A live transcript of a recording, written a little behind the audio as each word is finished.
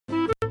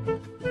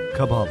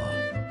Kabbalah,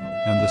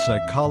 and the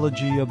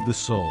Psychology of the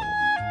Soul,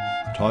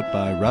 taught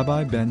by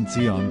Rabbi Ben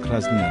Zion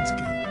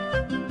Krasniansky.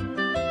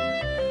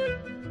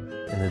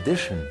 In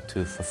addition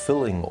to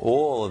fulfilling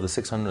all of the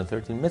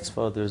 613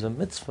 mitzvah,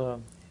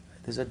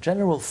 there's a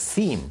general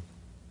theme,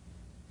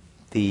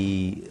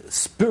 the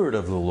spirit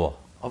of the law,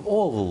 of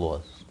all the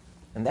laws,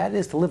 and that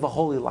is to live a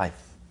holy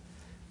life.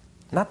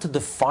 Not to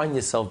define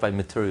yourself by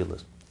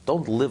materialism.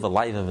 Don't live a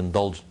life of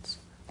indulgence.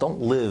 Don't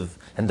live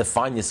and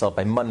define yourself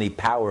by money,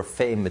 power,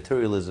 fame,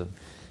 materialism.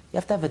 You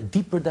have to have a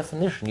deeper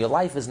definition. Your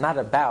life is not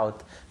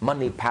about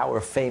money, power,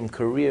 fame,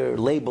 career,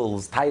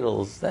 labels,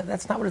 titles.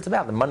 That's not what it's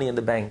about. The money in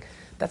the bank.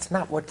 That's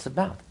not what it's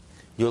about.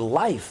 Your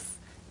life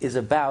is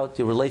about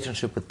your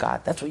relationship with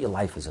God. That's what your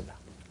life is about.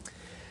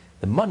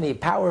 The money,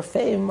 power,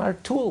 fame are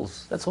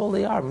tools. That's all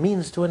they are,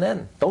 means to an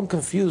end. Don't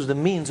confuse the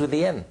means with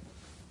the end.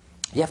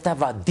 You have to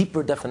have a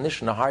deeper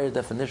definition, a higher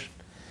definition.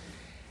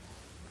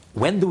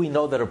 When do we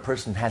know that a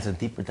person has a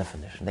deeper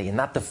definition? That you're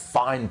not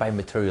defined by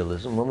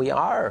materialism. When we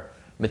are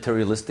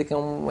materialistic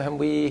and when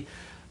we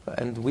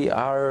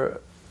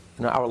are,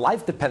 our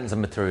life depends on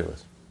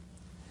materialism.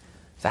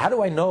 So how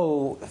do I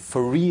know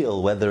for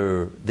real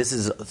whether this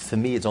is, for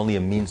me, it's only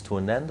a means to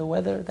an end, or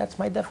whether that's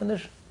my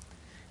definition?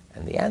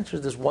 And the answer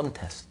is, there's one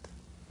test.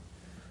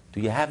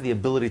 Do you have the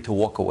ability to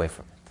walk away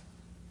from it?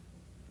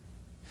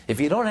 If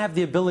you don't have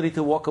the ability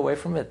to walk away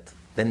from it,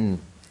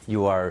 then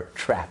you are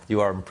trapped,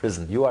 you are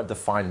imprisoned, you are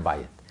defined by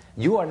it.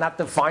 You are not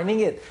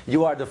defining it,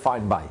 you are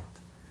defined by it.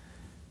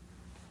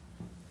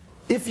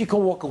 If you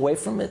can walk away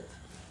from it,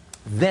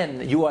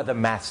 then you are the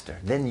master.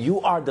 Then you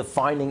are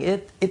defining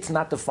it, it's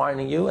not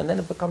defining you, and then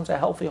it becomes a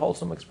healthy,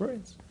 wholesome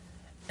experience.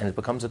 And it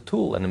becomes a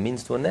tool and a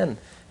means to an end,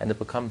 and it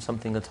becomes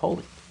something that's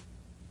holy.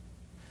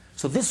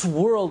 So this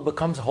world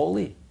becomes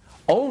holy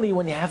only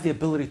when you have the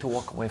ability to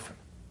walk away from it.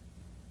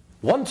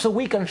 Once a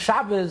week on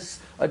Shabbos,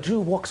 a Jew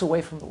walks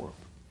away from the world.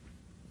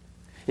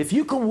 If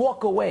you can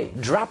walk away,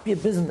 drop your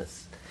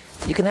business,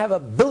 you can have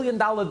 $1 billion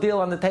deal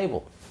on the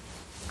table.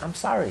 I'm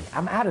sorry,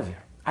 I'm out of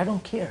here. I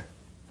don't care.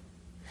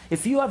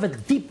 If you have a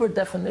deeper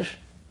definition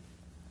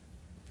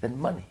than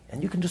money,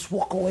 and you can just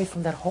walk away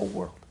from that whole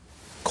world.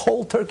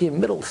 Cold turkey,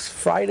 middle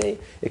Friday,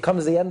 it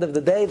comes the end of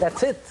the day,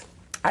 that's it.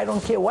 I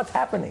don't care what's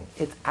happening.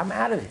 I'm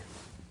out of here.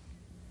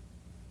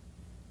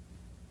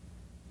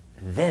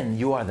 Then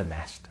you are the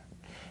master.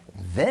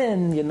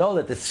 Then you know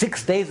that the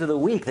 6 days of the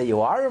week that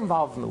you are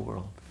involved in the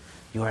world,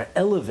 you are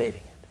elevating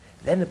it.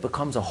 Then it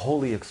becomes a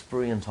holy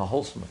experience, a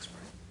wholesome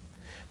experience.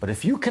 But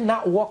if you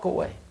cannot walk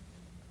away,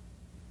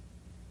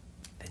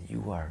 then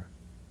you are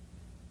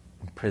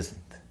imprisoned.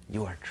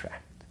 You are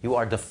trapped. You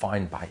are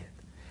defined by it.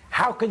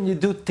 How can you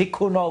do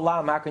tikkun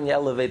olam? How can you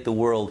elevate the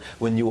world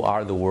when you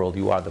are the world?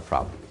 You are the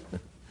problem.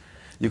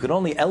 You can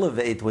only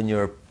elevate when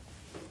you're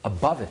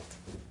above it,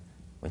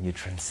 when you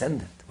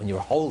transcend it, when you're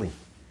holy.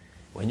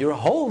 When you're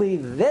holy,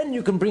 then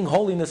you can bring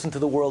holiness into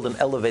the world and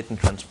elevate and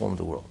transform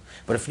the world.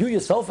 But if you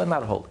yourself are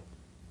not holy,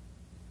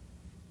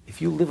 if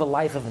you live a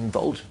life of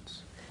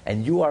indulgence,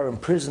 and you are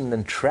imprisoned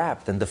and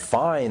trapped and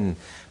defined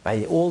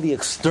by all the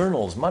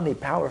externals, money,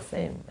 power,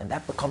 fame, and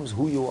that becomes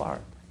who you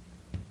are,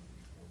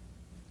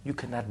 you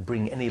cannot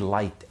bring any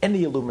light,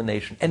 any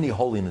illumination, any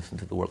holiness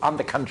into the world. On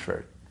the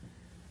contrary,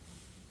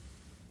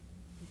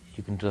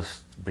 you can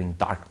just bring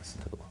darkness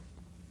into the world.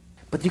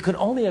 But you can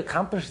only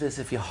accomplish this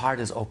if your heart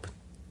is open.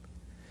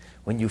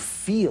 When you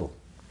feel,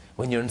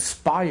 when you're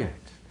inspired,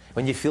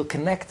 when you feel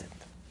connected.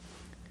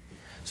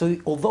 So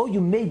although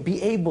you may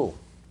be able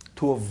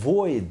to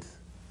avoid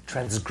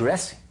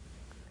transgressing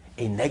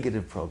a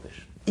negative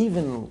prohibition,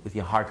 even with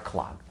your heart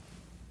clogged,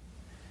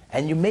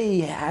 and you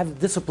may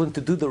have discipline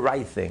to do the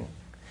right thing,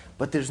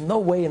 but there's no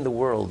way in the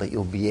world that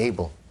you'll be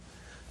able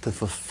to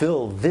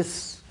fulfill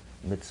this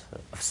mitzvah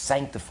of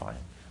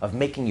sanctifying, of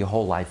making your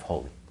whole life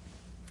holy,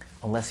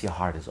 unless your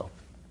heart is open.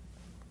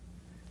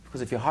 Because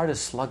if your heart is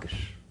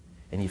sluggish,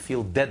 and you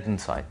feel dead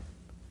inside,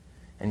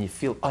 and you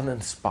feel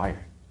uninspired,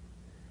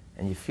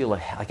 and you feel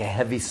like a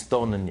heavy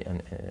stone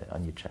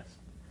on your chest,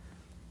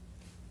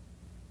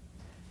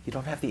 you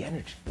don't have the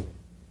energy.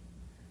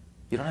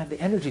 You don't have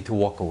the energy to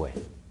walk away.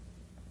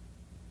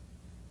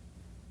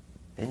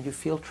 Then you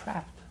feel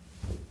trapped.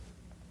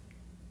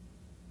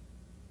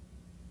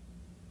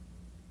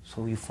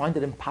 So you find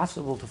it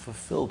impossible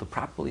to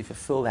properly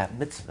fulfill that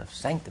mitzvah of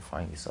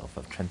sanctifying yourself,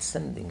 of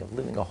transcending, of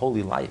living a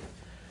holy life,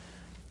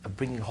 of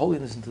bringing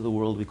holiness into the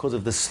world because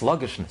of the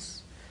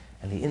sluggishness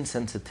and the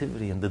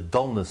insensitivity and the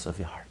dullness of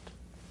your heart.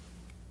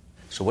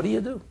 So what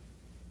do?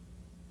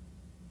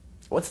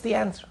 What's the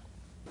answer?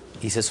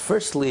 He says,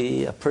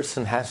 firstly, a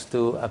person has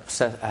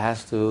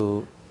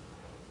to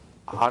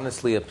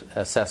honestly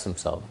assess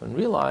himself and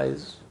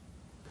realize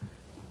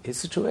his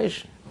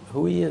situation,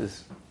 who he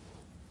is.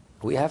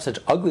 We have such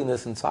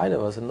ugliness inside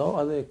of us, and no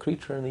other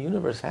creature in the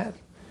universe has.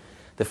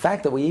 The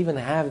fact that we even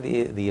have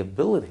the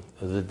ability,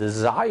 or the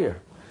desire,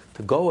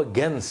 to go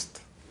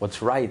against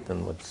what's right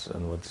and what's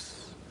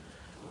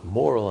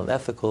moral and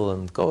ethical,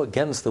 and go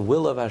against the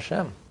will of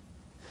Hashem.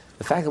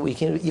 The fact that we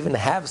can even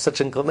have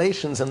such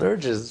inclinations and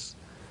urges,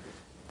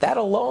 that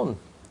alone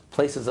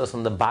places us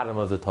on the bottom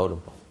of the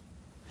totem pole.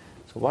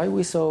 So why are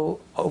we so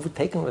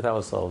overtaken with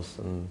ourselves?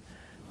 And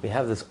we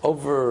have this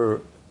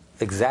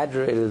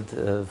over-exaggerated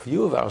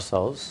view of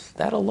ourselves.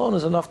 That alone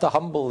is enough to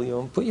humble you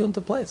and put you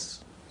into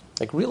place.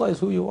 Like, realize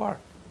who you are.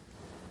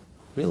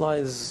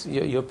 Realize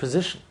your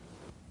position.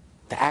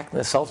 To act in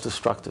a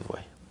self-destructive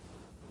way.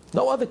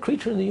 No other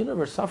creature in the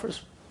universe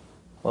suffers.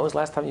 When was the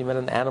last time you met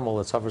an animal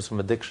that suffers from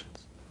addictions?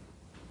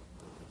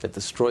 That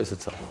destroys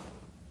itself?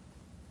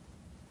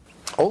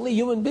 Only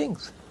human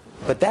beings.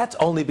 But that's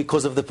only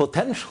because of the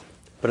potential.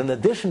 But in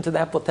addition to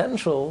that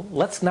potential,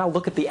 let's now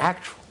look at the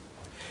actual.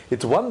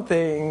 It's one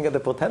thing, the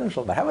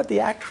potential, but how about the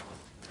actual?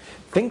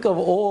 Think of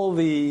all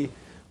the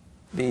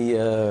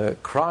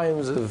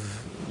crimes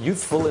of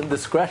youthful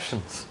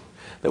indiscretions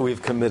that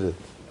we've committed.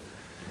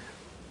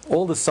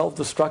 All the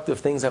self-destructive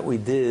things that we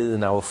did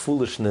in our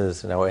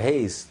foolishness and our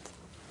haste.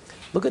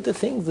 Look at the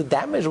things, the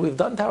damage we've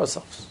done to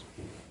ourselves.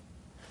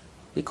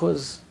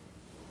 Because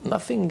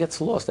nothing gets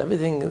lost.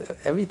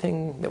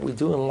 Everything that we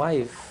do in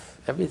life,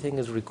 everything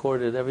is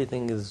recorded,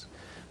 everything is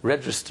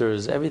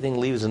registers, everything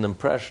leaves an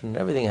impression,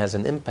 everything has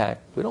an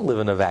impact. We don't live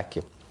in a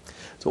vacuum.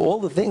 So all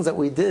the things that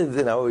we did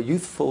in our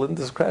youthful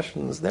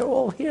indiscretions, they're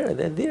all here,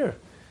 they're there.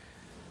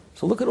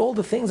 So look at all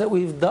the things that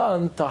we've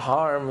done to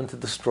harm and to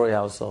destroy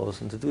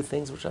ourselves and to do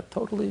things which are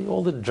totally,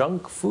 all the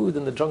junk food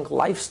and the junk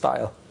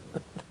lifestyle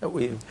that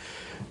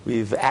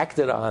we've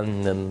acted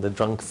on, and the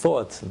junk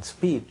thoughts and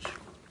speech.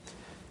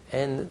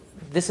 And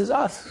this is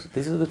us.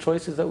 These are the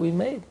choices that we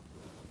made.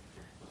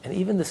 And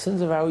even the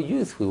sins of our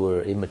youth, we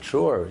were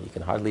immature. You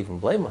can hardly even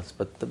blame us.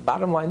 But the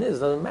bottom line is,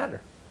 it doesn't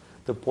matter.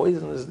 The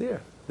poison is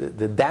there.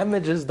 The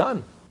damage is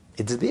done.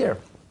 It's there.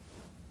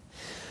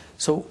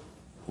 So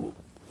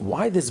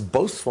why this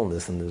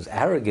boastfulness and this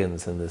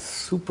arrogance and this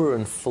super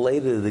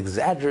inflated,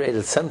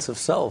 exaggerated sense of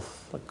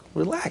self? Like,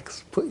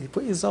 relax.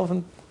 Put yourself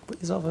in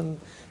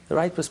the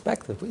right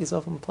perspective. Put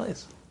yourself in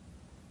place.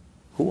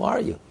 Who are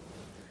you?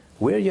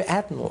 Where are you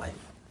at in life?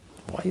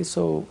 Why are you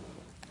so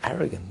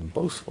arrogant and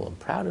boastful and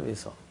proud of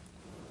yourself?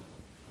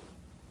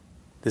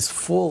 This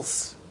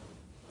false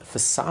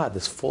facade,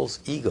 this false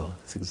ego,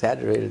 this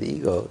exaggerated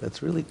ego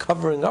that's really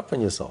covering up on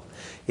yourself.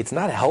 It's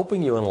not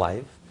helping you in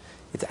life.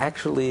 It's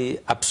actually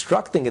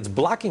obstructing, it's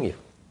blocking you.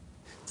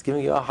 It's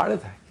giving you a heart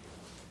attack.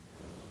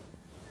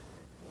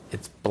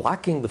 It's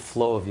blocking the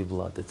flow of your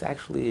blood. It's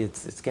actually,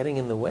 it's getting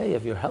in the way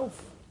of your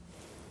health.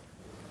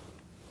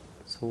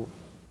 So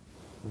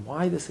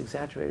why this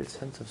exaggerated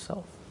sense of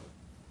self?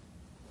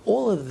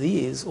 All of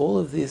these,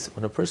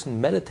 when a person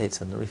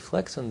meditates and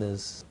reflects on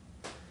this,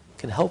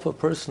 can help a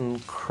person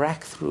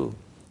crack through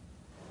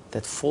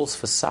that false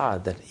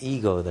facade, that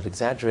ego, that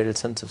exaggerated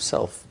sense of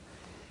self.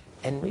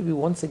 And maybe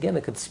once again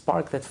it could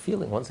spark that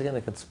feeling, once again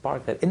it could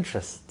spark that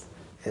interest,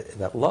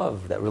 that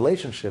love, that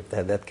relationship,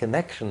 that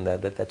connection,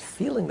 that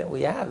feeling that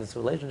we have, this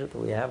relationship that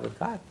we have with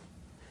God.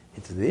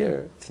 It's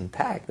there, it's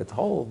intact, it's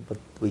whole, but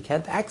we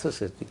can't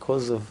access it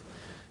because of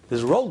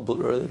this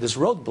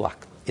roadblock.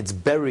 It's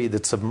buried,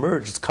 it's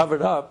submerged, it's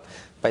covered up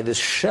by this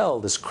shell,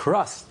 this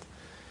crust,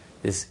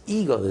 this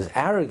ego, this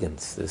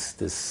arrogance,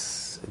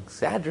 this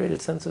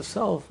exaggerated sense of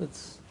self.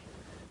 It's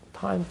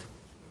time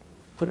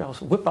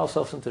to whip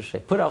ourselves into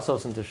shape, put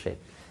ourselves into shape,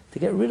 to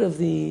get rid of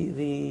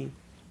the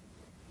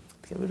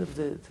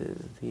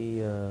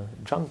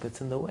junk that's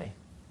in the way.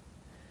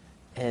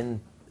 And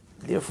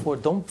therefore,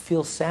 don't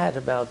feel sad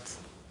about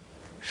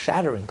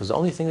shattering, because the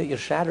only thing that you're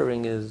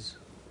shattering is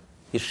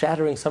you're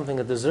shattering something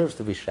that deserves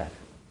to be shattered.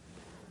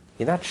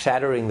 You're not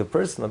shattering the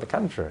person, on the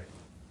contrary.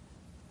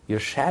 You're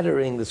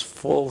shattering this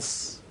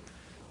false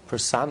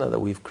persona that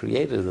we've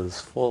created, this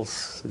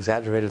false,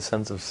 exaggerated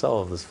sense of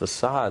self, this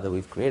facade that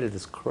we've created,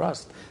 this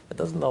crust that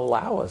doesn't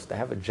allow us to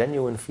have a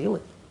genuine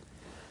feeling.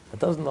 That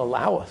doesn't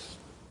allow us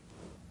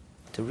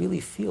to really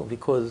feel,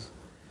 because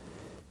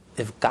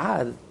if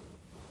God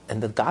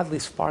and the godly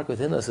spark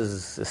within us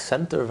is the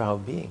center of our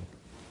being,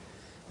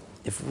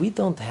 if we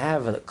don't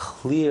have a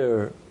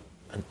clear,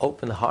 an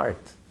open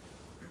heart,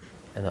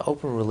 and an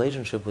open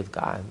relationship with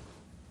God,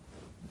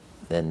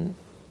 then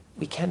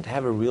we can't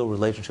have a real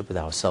relationship with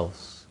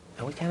ourselves.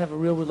 And we can't have a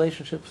real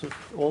relationship with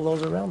all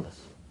those around us.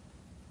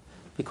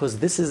 Because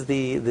this is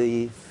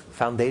the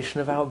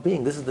foundation of our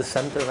being. This is the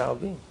center of our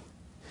being.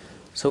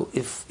 So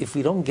if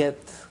we don't get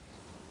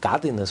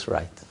godliness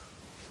right,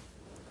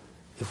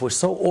 if we're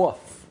so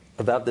off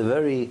about the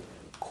very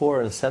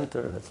core and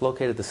center that's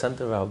located at the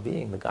center of our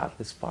being, the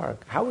godly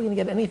spark, how are we going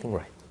to get anything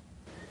right?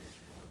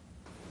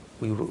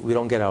 We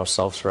don't get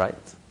ourselves right.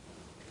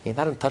 You're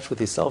not in touch with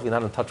yourself, you're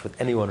not in touch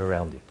with anyone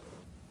around you.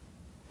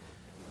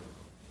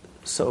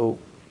 So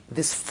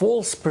this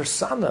false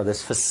persona,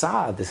 this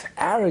facade, this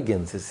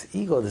arrogance, this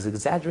ego, this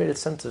exaggerated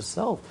sense of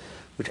self,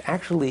 which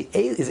actually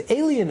is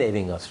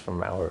alienating us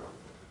from our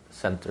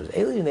centers,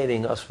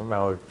 alienating us from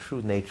our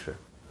true nature,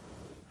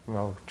 from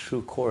our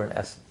true core and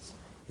essence.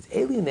 It's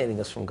alienating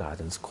us from God,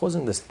 and it's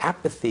causing this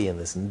apathy and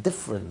this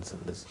indifference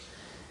and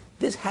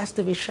this has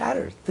to be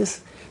shattered.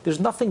 There's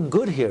nothing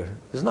good here.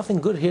 There's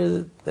nothing good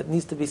here that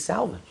needs to be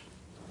salvaged.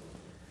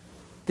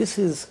 This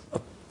is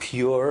a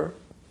pure,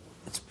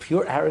 It's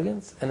pure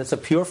arrogance, and it's a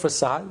pure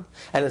facade,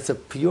 and it's a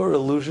pure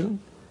illusion,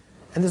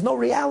 and there's no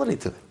reality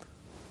to it.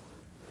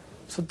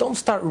 So don't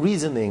start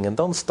reasoning and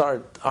don't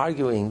start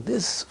arguing.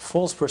 This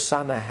false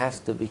persona has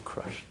to be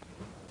crushed.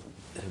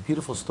 There's a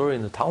beautiful story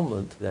in the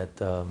Talmud that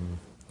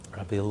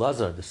Rabbi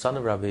Elazar, the son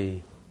of Rabbi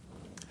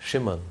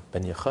Shimon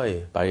ben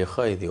Yochai, Bar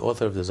Yochai, the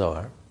author of the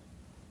Zohar,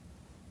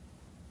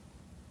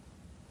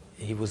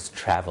 he was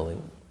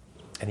traveling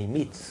and he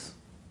meets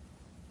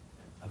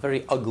a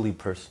very ugly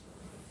person.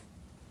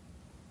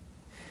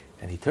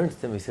 And he turns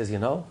to him, he says, you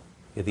know,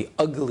 you're the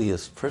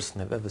ugliest person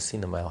I've ever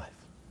seen in my life.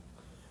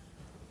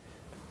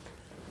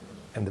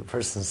 And the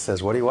person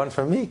says, what do you want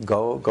from me?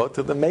 Go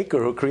to the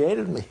maker who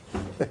created me.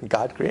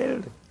 God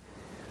created me.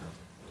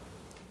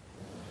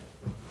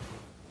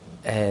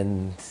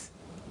 And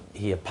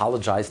he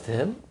apologized to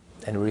him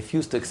and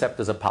refused to accept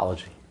his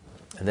apology.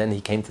 And then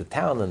he came to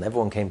town and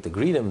everyone came to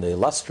greet him, the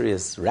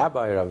illustrious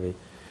Rabbi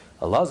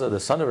Elazar, the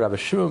son of Rabbi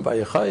Shimon Bar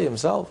Yochai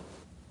himself.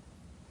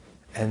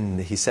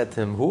 And he said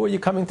to him, who are you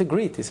coming to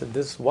greet? He said,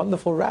 this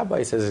wonderful rabbi.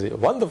 He says,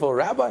 wonderful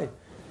rabbi?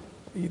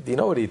 Do you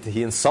know what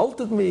he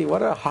insulted me?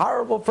 What a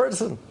horrible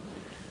person.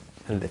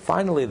 And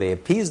finally they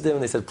appeased him.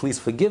 They said, please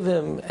forgive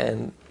him.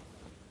 And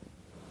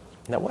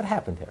now what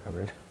happened here?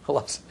 Rabbi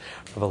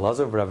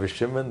Elazar, Rabbi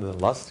Shimon, the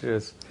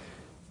illustrious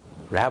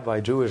rabbi,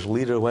 Jewish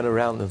leader, went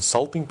around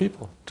insulting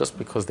people just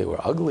because they were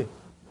ugly.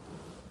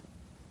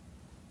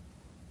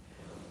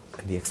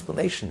 And the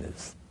explanation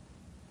is,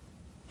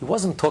 he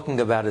wasn't talking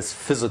about his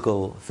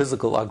physical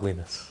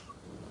ugliness.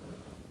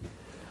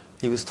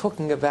 He was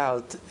talking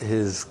about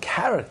his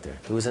character.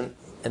 He was in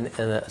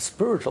a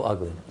spiritual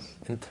ugliness.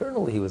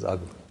 Internally he was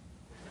ugly.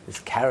 His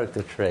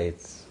character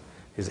traits,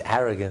 his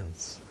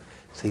arrogance.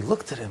 So he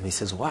looked at him, he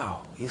says,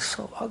 wow, he's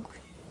so ugly.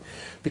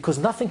 Because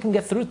nothing can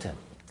get through to him.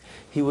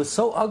 He was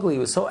so ugly, he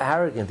was so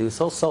arrogant, he was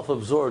so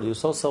self-absorbed, he was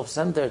so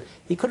self-centered,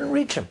 he couldn't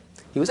reach him.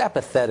 He was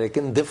apathetic,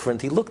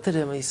 indifferent. He looked at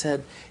him and he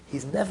said,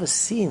 he's never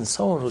seen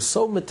someone who's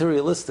so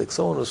materialistic,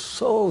 someone who's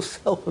so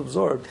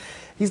self-absorbed.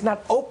 He's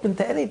not open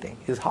to anything.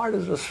 His heart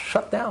is just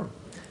shut down.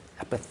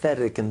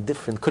 Apathetic,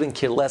 indifferent, couldn't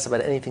care less about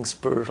anything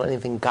spiritual,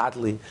 anything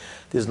godly.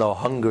 There's no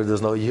hunger,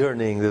 there's no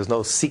yearning, there's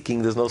no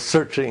seeking, there's no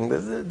searching,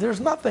 there's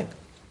nothing.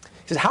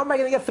 He says, how am I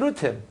going to get through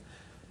to him?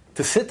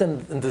 To sit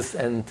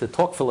and to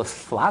talk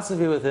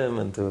philosophy with him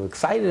and to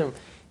excite him?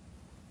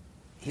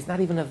 He's not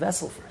even a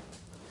vessel for it.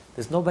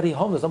 There's nobody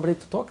home, there's nobody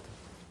to talk to.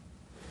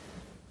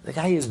 The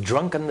guy is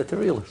drunk on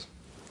materialism.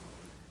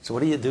 So what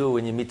do you do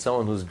when you meet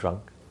someone who's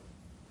drunk?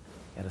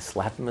 You got to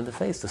slap him in the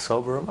face to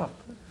sober him up.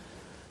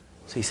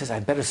 So he says, I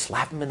better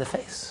slap him in the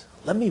face.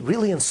 Let me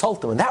really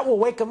insult him, and that will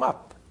wake him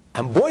up.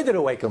 And boy, did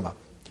it wake him up.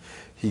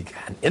 He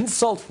got an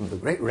insult from the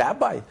great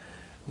rabbi.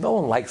 No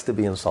one likes to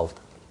be insulted.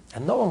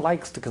 And no one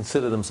likes to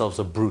consider themselves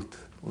a brute.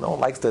 No one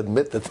likes to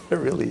admit that they're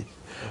really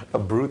a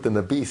brute and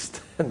a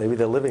beast. And maybe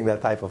they're living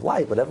that type of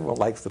life, but everyone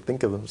likes to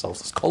think of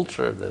themselves as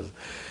cultured,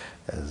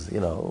 as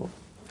you know.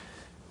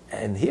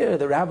 And here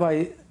the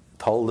rabbi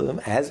told him,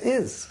 as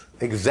is,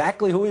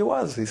 exactly who he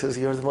was. He says,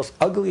 you're the most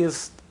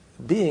ugliest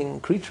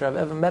creature I've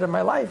ever met in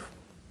my life.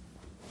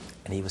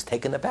 And he was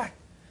taken aback.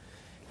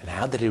 And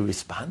how did he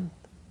respond?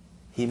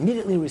 He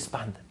immediately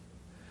responded.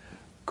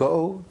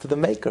 Go to the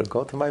maker,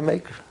 go to my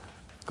maker,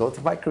 go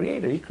to my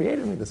creator. He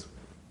created me this way.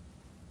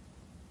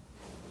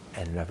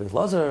 And Rabbi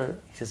Elazar,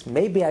 he says,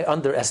 maybe I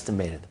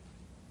underestimated him.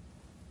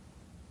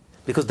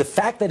 Because the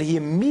fact that he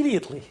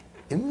immediately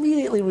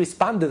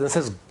responded and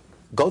says,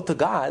 go to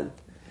God,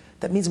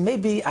 that means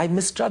maybe I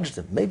misjudged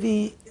him.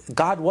 Maybe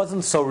God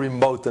wasn't so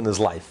remote in his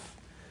life.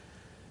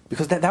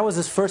 Because that was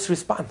his first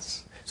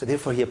response. So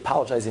therefore he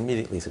apologized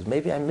immediately. He says,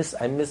 maybe I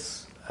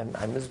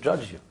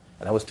misjudged you.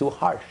 And I was too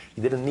harsh.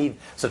 He didn't need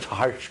such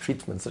harsh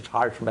treatment, such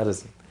harsh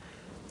medicine.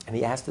 And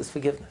he asked his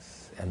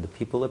forgiveness. And the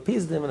people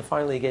appeased him, and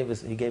finally he gave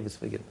his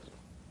forgiveness.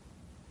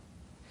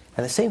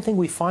 And the same thing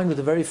we find with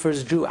the very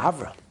first Jew,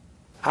 Avraham.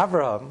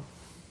 Avraham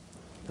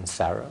and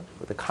Sarah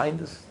were the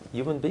kindest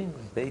human beings.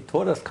 They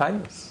taught us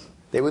kindness.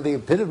 They were the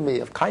epitome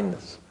of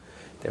kindness.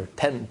 Their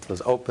tent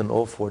was open,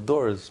 all four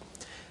doors.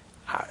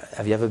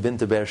 Have you ever been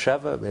to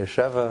Beersheba?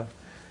 Beersheba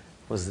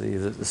was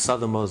the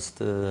southernmost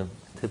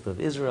tip of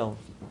Israel.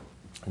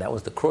 And that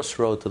was the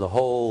crossroad to the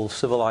whole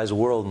civilized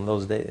world in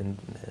those days, in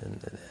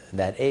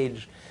that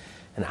age.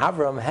 And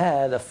Avraham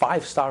had a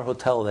 5-star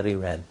hotel that he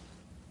ran.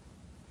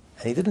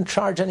 And he didn't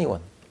charge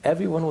anyone.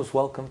 Everyone was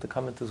welcome to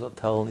come into his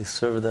hotel, and he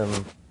served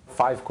them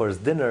 5-course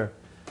dinner.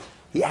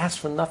 He asked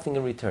for nothing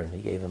in return. He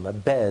gave him a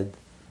bed,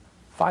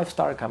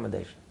 5-star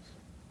accommodations.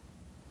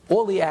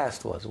 All he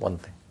asked was one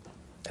thing.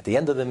 At the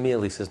end of the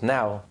meal, he says,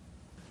 now,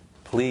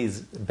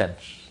 please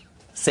bench.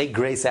 Say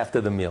grace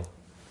after the meal.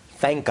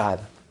 Thank God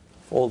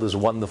for all this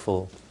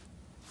wonderful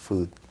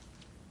food.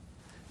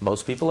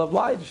 Most people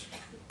obliged.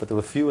 But there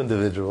were few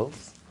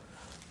individuals,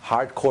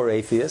 hardcore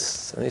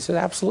atheists, and he said,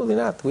 absolutely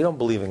not. We don't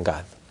believe in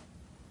God.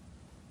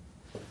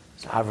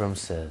 So Avram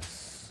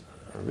says,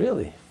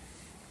 really?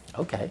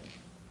 Okay.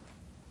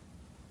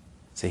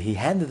 So he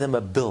handed them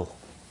a bill.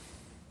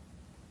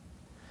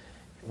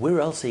 Where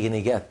else are you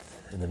going to get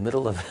in the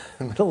middle of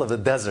the middle of the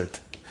desert.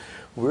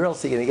 Where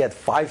else are you going to get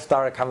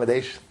 5-star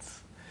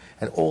accommodations?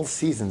 And all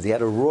seasons, he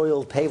had a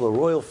royal table, a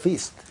royal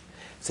feast.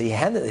 So he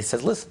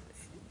says, listen,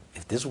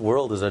 if this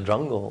world is a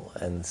jungle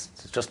and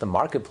it's just a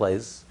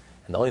marketplace,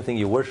 and the only thing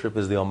you worship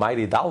is the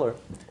almighty dollar,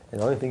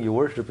 and the only thing you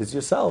worship is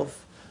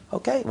yourself,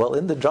 okay, well,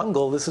 in the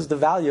jungle, this is the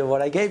value of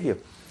what I gave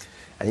you.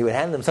 And he would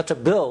hand them such a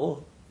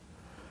bill,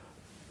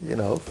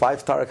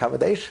 5-star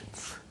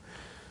accommodations.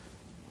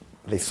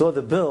 They saw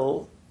the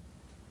bill,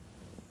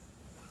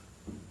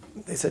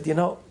 they said,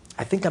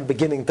 I think I'm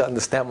beginning to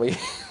understand what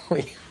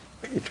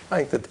you're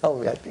trying to tell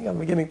me. I think I'm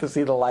beginning to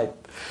see the light.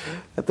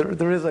 That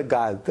there is a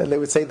God. And they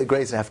would say the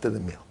grace after the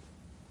meal.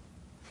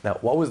 Now,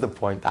 what was the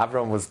point?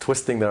 Avram was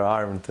twisting their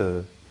arm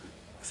to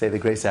say the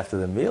grace after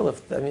the meal.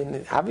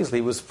 Obviously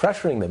he was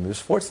pressuring them. He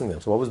was forcing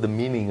them. So what was the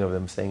meaning of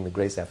them saying the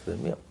grace after the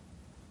meal?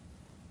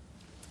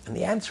 And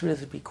the answer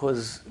is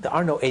because there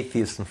are no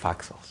atheists in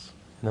foxholes.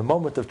 In the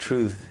moment of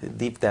truth,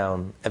 deep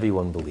down,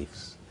 everyone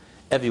believes.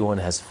 Everyone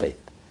has faith.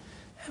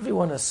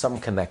 Everyone has some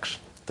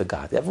connection to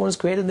God. Everyone is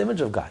created in the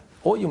image of God.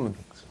 All human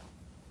beings.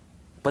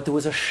 But there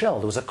was a shell,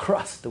 there was a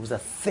crust, there was a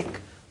thick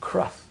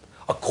crust,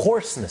 a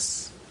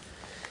coarseness,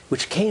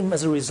 which came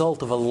as a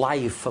result of a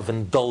life of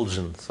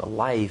indulgence, a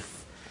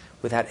life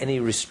without any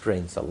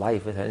restraints, a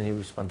life without any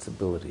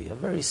responsibility, a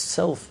very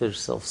selfish,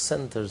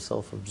 self-centered,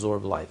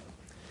 self-absorbed life.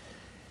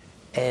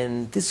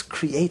 And this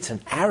creates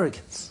an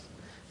arrogance,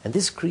 and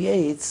this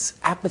creates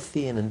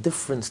apathy and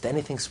indifference to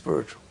anything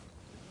spiritual.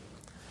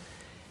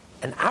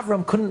 And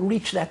Avram couldn't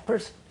reach that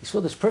person. He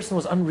saw this person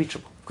was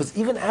unreachable. Because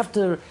even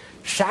after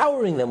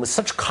showering them with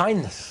such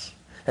kindness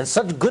and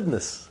such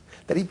goodness,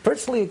 that they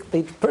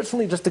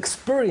personally just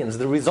experienced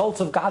the results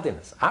of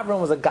godliness.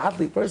 Avram was a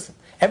godly person.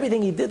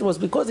 Everything he did was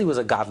because he was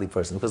a godly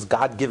person. Because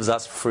God gives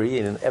us free,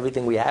 and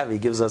everything we have, He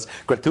gives us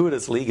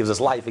gratuitously. He gives us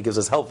life, He gives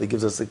us health, He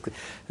gives us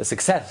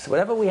success.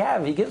 Whatever we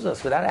have, He gives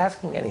us without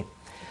asking anything.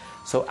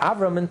 So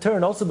Avram in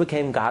turn also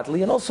became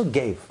godly and also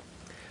gave.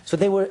 So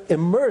they were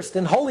immersed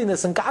in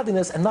holiness and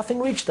godliness, and nothing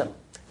reached them.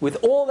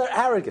 With all their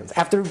arrogance,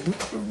 after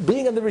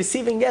being on the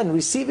receiving end,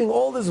 receiving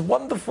all this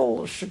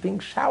wonderful, being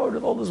showered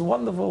with all this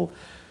wonderful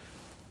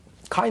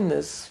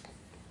kindness,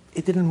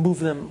 it didn't move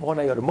them one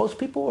iota. Most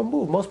people were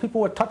moved. Most people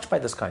were touched by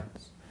this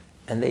kindness.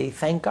 And they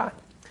thank God.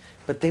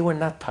 But they were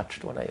not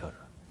touched one iota.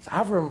 So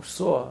Avram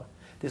saw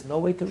there's no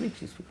way to reach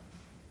these people.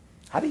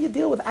 How do you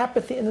deal with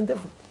apathy and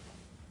indifference?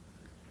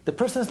 The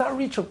person is not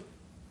reachable.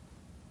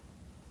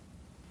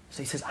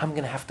 So he says, I'm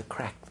going to have to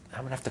crack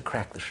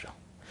the shell.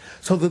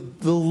 So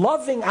the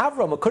loving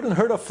Avram, who couldn't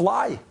hurt a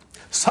fly,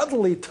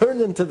 suddenly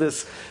turned into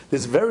this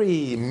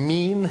very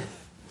mean,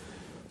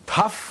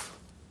 tough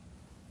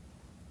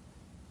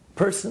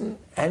person,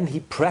 and he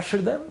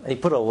pressured them, and he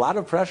put a lot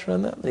of pressure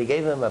on them, and he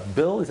gave them a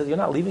bill. He said, you're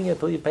not leaving it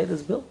until you pay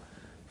this bill.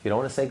 If you don't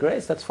want to say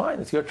grace, that's fine,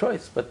 it's your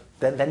choice, but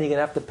then you're going to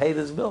have to pay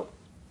this bill.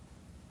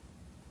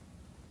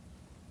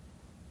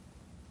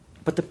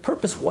 But the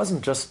purpose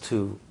wasn't just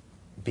to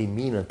be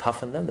mean and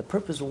tough on them. The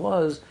purpose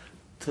was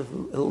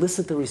to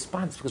elicit the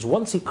response, because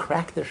once he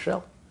cracked their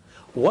shell,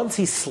 once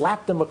he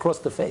slapped them across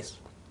the face,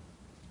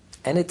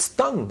 and it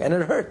stung and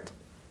it hurt.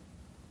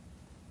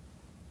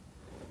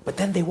 But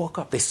then they woke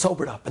up, they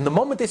sobered up. And the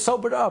moment they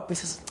sobered up, he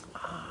says,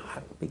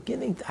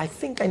 I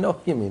think I know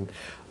what you mean.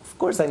 Of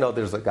course I know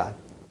there's a God.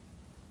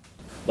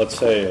 Let's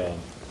say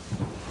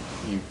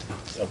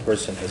a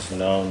person has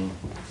known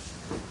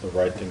the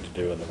right thing to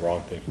do and the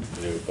wrong thing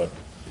to do, but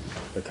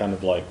they're kind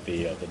of like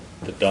the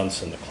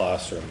dunce in the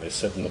classroom. They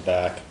sit in the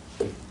back.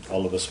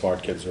 All of the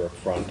smart kids are up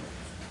front.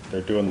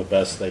 They're doing the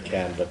best they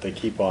can, but they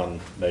keep on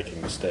making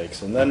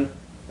mistakes. And then,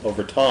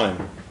 over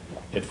time,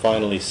 it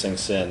finally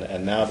sinks in,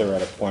 and now they're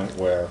at a point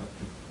where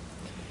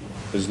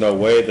there's no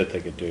way that they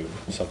could do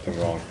something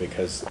wrong,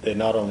 because they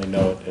not only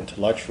know it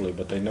intellectually,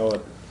 but they know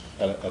it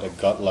at a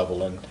gut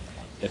level, and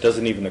it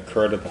doesn't even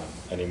occur to them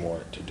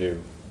anymore to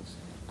do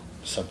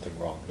something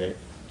wrong.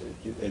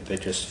 They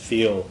just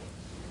feel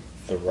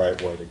the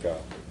right way to go.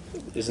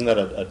 Isn't that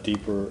a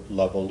deeper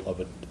level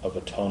of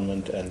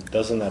atonement, and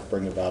doesn't that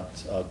bring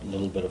about a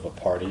little bit of a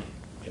party,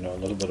 a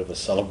little bit of a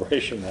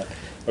celebration that,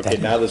 okay,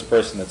 now this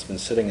person that's been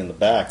sitting in the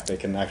back, they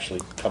can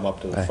actually come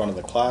up to the front of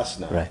the class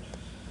now. Right.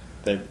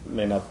 They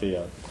may not be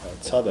a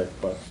tzaddik,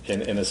 but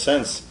in a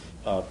sense,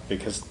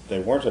 because they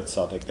weren't a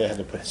tzaddik, they had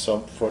to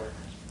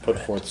put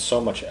forth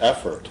so much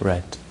effort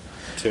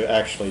to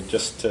actually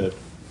just to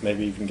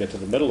maybe even get to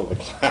the middle of the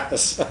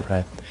class.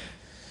 Right.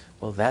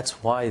 Well,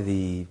 that's why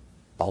the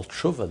Baal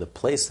Tshuva, the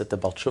place that the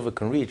Baal Tshuva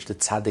can reach, the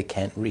tzaddik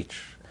can't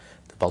reach.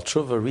 The Baal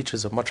Tshuva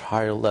reaches a much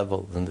higher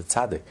level than the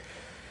tzaddik.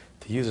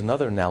 To use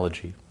another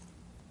analogy,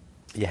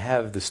 you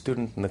have the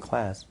student in the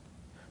class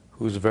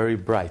who's very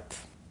bright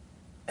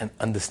and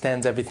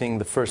understands everything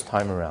the first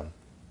time around.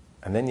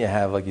 And then you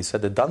have, like you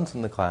said, the dunce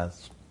in the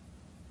class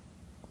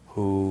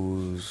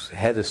whose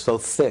head is so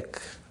thick,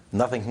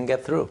 nothing can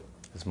get through.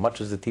 As much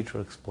as the teacher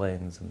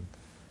explains, and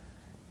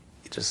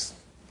you just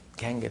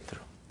can't get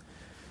through.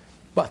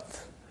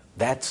 But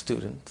that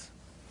student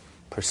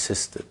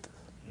persisted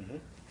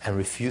and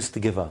refused to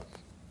give up.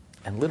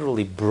 and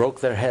literally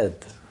broke their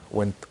head,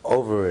 went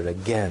over it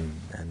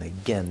again and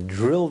again,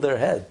 drilled their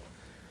head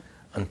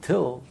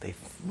until they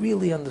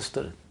really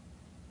understood it.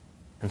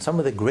 And some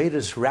of the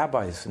greatest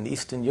rabbis in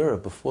Eastern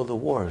Europe before the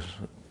wars,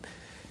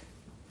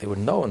 they were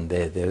known.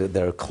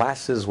 Their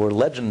classes were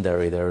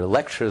legendary. Their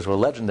lectures were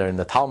legendary. And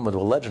the Talmud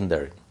were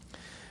legendary.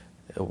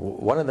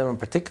 One of them in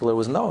particular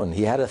was known.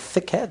 He had a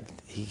thick head.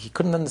 He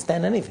couldn't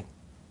understand anything.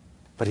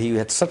 But he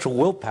had such a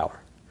willpower.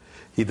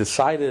 He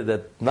decided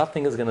that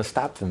nothing is going to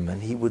stop him.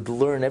 And he would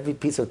learn every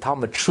piece of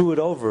Talmud, chew it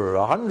over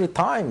 100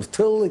 times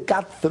till it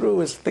got through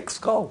his thick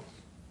skull.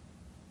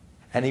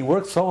 And he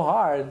worked so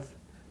hard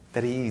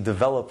that he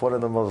developed one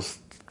of the most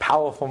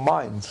powerful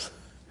minds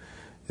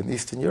in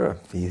Eastern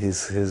Europe.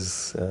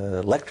 His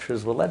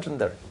lectures were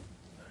legendary.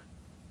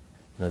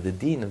 The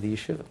dean of the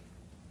yeshiva.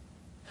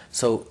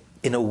 So,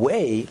 in a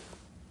way,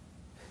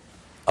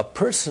 a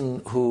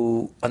person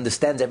who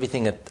understands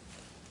everything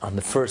on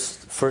the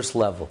first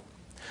level,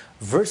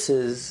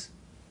 versus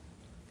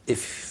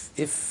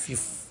if you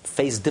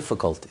face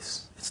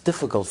difficulties, it's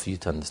difficult for you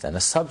to understand.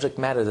 A subject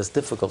matter that's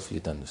difficult for you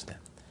to understand.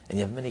 And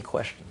you have many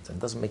questions, and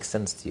it doesn't make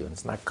sense to you, and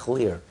it's not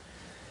clear.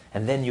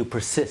 And then you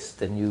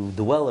persist, and you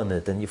dwell in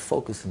it, and you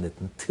focus on it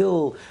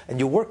and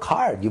you work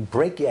hard, you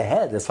break your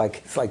head, it's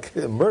like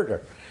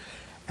murder.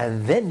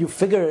 And then you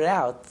figure it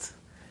out.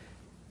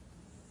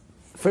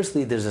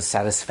 Firstly, there's a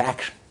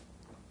satisfaction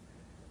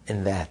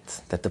in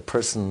that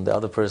the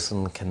other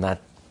person cannot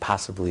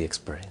possibly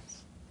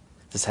experience.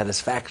 The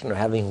satisfaction of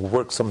having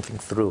worked something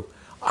through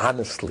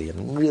honestly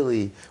and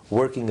really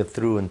working it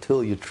through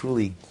until you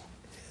truly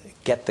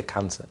get the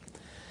concept.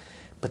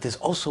 But there's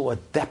also a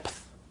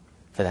depth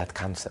for that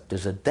concept.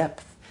 There's a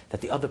depth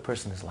that the other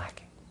person is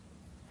lacking.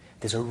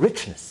 There's a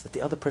richness that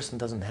the other person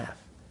doesn't have.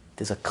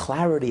 There's a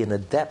clarity and a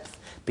depth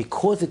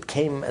because it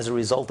came as a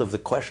result of the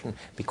question,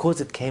 because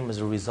it came as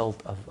a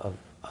result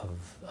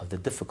of the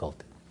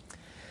difficulty.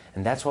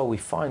 And that's why we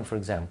find, for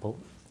example,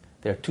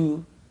 there are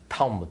two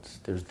Talmuds.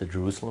 There's the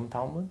Jerusalem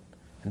Talmud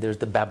and there's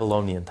the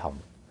Babylonian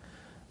Talmud.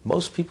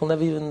 Most people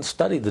never even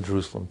studied the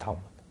Jerusalem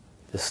Talmud.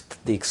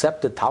 The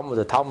accepted Talmud,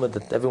 the Talmud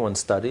that everyone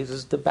studies,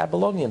 is the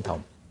Babylonian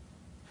Talmud.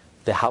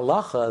 The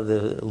halacha,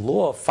 the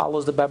law,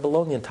 follows the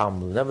Babylonian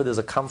Talmud. Whenever there's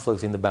a conflict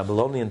between the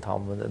Babylonian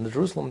Talmud and the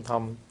Jerusalem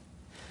Talmud.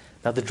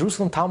 Now, the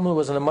Jerusalem Talmud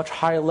was on a much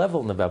higher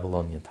level than the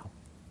Babylonian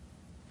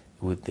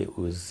Talmud.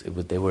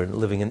 They were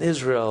living in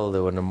Israel. They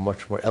were on a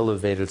much more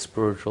elevated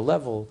spiritual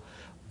level,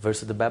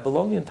 versus the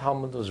Babylonian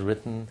Talmud was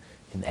written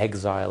in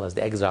exile. As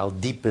the exile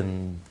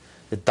deepened,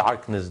 the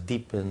darkness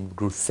deepened,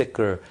 grew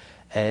thicker,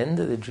 and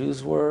the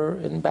Jews were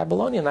in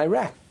Babylonia, in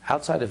Iraq,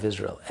 outside of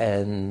Israel.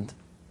 And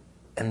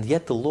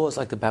yet the law is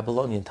like the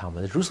Babylonian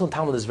Talmud. The Jerusalem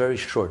Talmud is very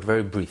short,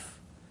 very brief.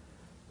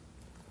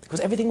 Because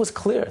everything was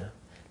clear.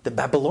 The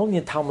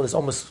Babylonian Talmud is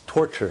almost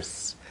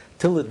torturous.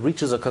 Till it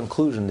reaches a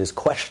conclusion, there's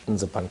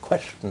questions upon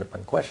question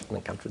upon question,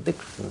 and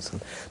contradictions,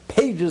 and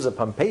pages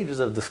upon pages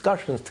of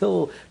discussions,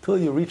 till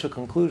you reach a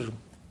conclusion.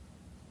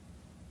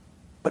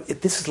 But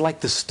this is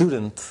like the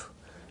student,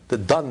 the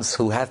dunce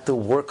who had to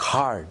work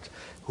hard,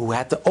 who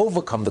had to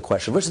overcome the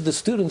question, versus the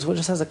student who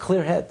just has a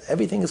clear head.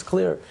 Everything is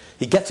clear.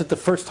 He gets it the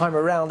first time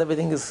around,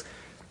 everything is...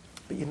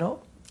 But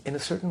in a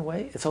certain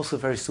way, it's also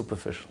very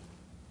superficial.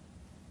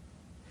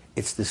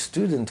 It's the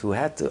student who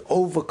had to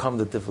overcome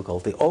the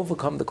difficulty,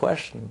 overcome the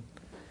question,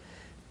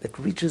 that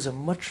reaches a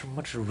much,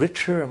 much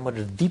richer and much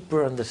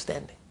deeper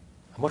understanding,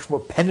 a much more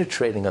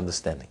penetrating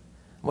understanding,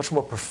 a much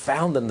more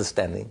profound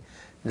understanding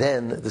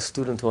than the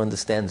student who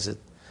understands it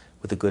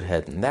with a good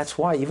head. And that's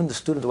why even the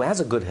student who has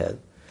a good head,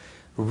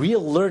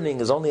 real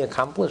learning is only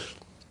accomplished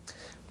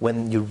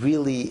when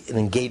it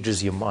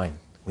engages your mind,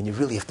 when you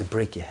really have to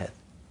break your head.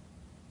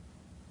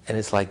 And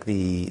that's like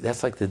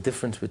the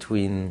difference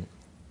between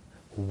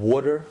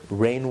water,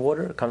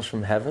 rainwater, comes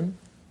from heaven,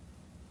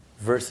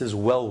 versus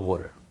well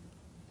water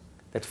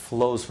that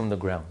flows from the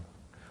ground.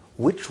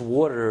 Which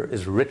water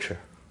is richer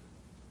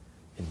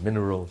in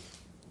minerals?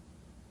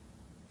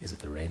 Is it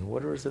the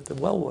rainwater or is it the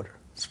well water,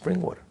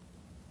 spring water?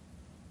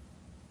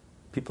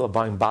 People are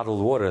buying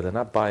bottled water. They're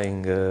not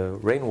buying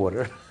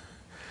rainwater.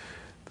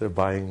 They're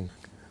buying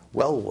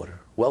well water,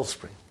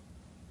 wellspring.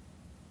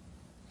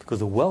 Because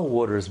the well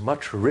water is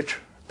much richer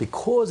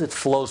because it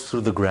flows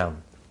through the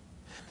ground.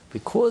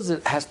 Because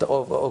it has to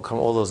overcome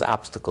all those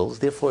obstacles,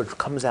 therefore it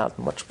comes out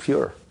much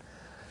purer,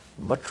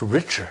 much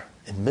richer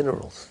in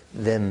minerals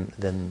than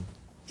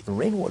even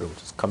rainwater,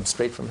 which comes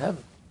straight from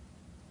heaven.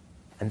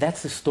 And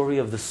that's the story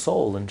of the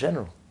soul in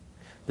general.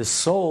 The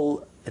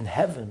soul in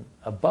heaven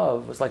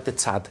above is like the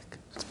tzaddik.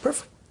 It's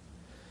perfect.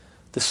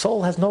 The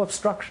soul has no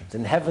obstructions.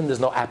 In heaven there's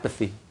no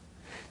apathy.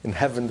 In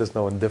heaven there's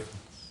no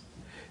indifference.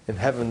 In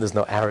heaven there's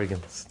no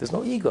arrogance. There's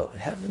no ego.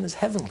 Heaven is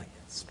heavenly.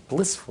 It's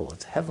blissful.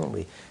 It's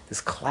heavenly.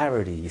 There's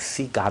clarity. You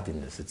see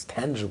godliness. It's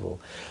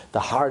tangible. The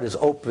heart is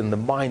open. The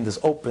mind is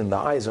open. The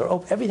eyes are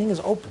open. Everything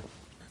is open.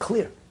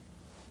 Clear.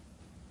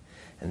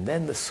 And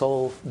then the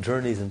soul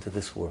journeys into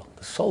this world.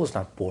 The soul is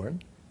not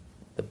born.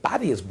 The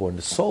body is born.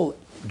 The soul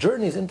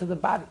journeys into the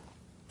body.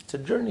 It's a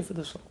journey for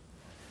the soul.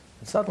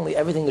 And suddenly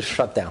everything is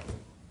shut down.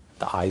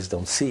 the eyes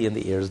don't see and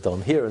the ears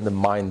don't hear and the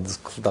mind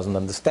doesn't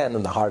understand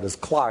and the heart is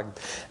clogged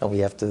and we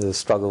have to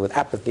struggle with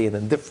apathy and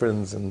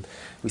indifference and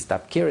we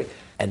stop caring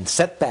and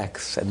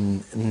setbacks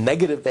and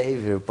negative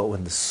behavior. But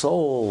when the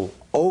soul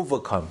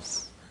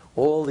overcomes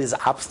all these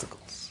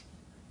obstacles,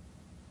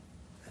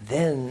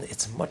 then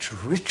it's much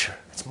richer,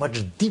 it's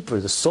much deeper.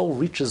 The soul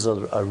reaches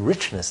a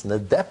richness and a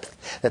depth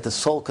that the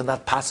soul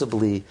cannot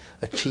possibly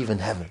achieve in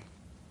heaven.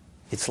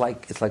 It's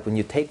like when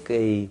you take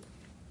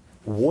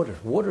water.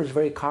 Water is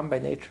very calm by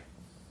nature.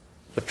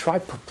 But try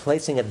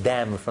placing a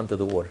dam in front of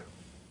the water.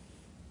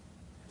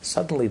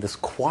 Suddenly this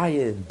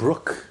quiet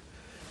brook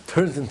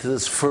turns into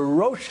this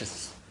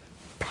ferocious,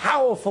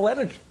 powerful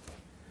energy.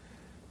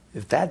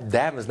 If that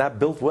dam is not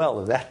built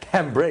well, if that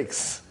dam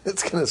breaks,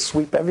 it's going to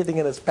sweep everything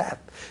in its path.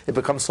 It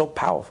becomes so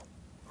powerful.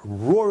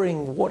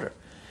 Roaring water.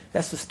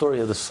 That's the story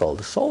of the soul.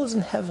 The soul is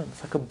in heaven.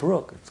 It's like a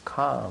brook. It's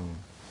calm,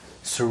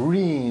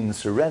 serene,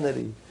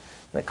 serenity.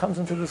 And it comes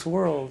into this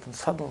world and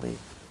suddenly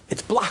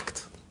it's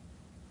blocked.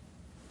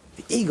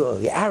 The ego,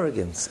 the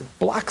arrogance, it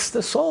blocks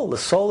the soul. The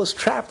soul is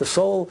trapped. The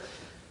soul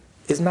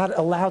is not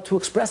allowed to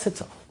express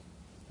itself.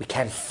 We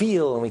can't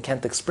feel and we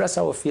can't express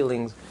our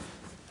feelings.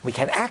 We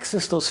can't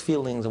access those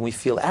feelings and we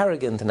feel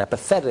arrogant and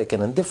apathetic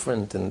and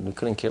indifferent and we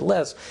couldn't care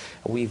less.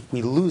 We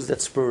lose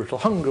that spiritual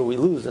hunger. We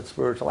lose that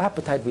spiritual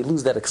appetite. We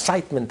lose that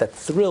excitement, that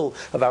thrill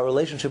of our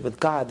relationship with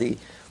God.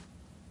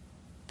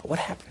 But what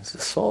happens? The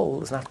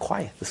soul is not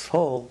quiet. The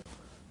soul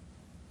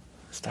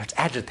starts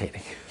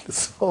agitating. The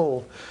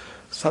soul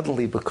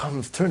suddenly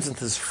turns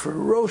into this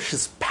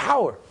ferocious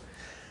power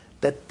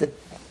that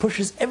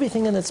pushes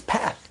everything in its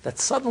path. That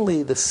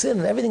suddenly the sin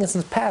and everything that's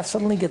in its path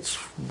suddenly gets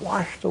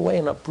washed away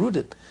and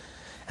uprooted.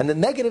 And the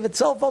negative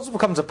itself also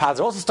becomes a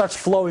positive. It also starts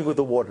flowing with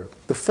the water.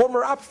 The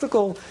former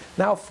obstacle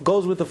now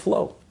goes with the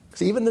flow.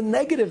 So even the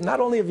negative, not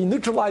only have you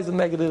neutralized the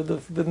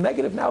negative, the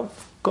negative now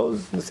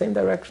goes in the same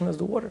direction as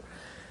the water.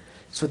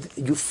 So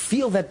you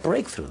feel that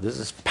breakthrough. There's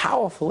this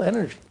powerful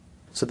energy.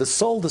 So the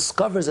soul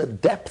discovers a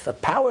depth, a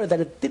power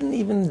that it didn't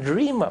even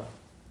dream of.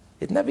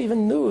 It never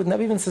even knew, it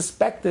never even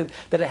suspected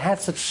that it had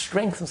such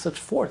strength and such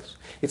force.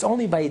 It's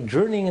only by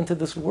journeying into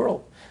this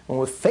world, when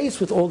we're faced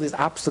with all these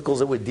obstacles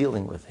that we're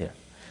dealing with here,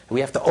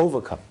 we have to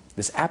overcome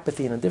this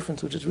apathy and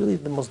indifference, which is really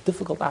the most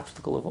difficult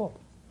obstacle of all.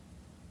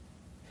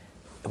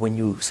 When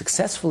you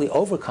successfully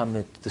overcome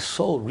it, the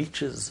soul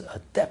reaches a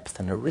depth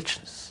and a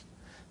richness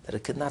that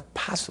it could not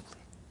possibly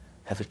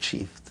have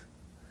achieved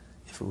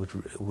if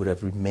it would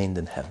have remained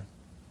in heaven,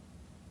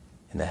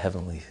 in a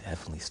heavenly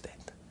state.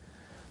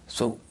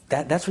 So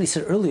that's what he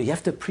said earlier. You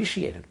have to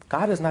appreciate it.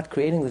 God is not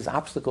creating these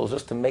obstacles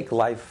just to make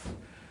life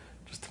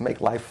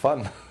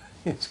fun.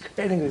 He's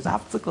creating these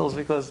obstacles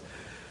because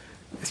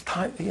it's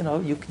time.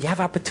 You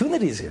have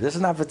opportunities here. This is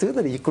an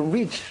opportunity. You can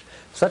reach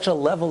such a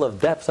level of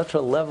depth, such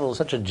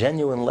a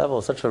genuine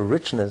level, such a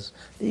richness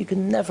that you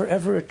can never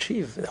ever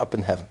achieve up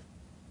in heaven.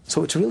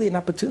 So it's really an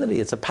opportunity.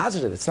 It's a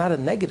positive. It's not a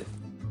negative.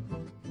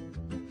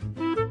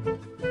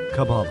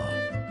 Kabbalah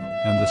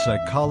and the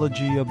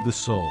Psychology of the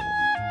Soul,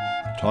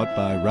 taught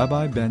by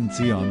Rabbi Ben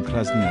Zion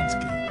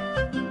Krasniansky.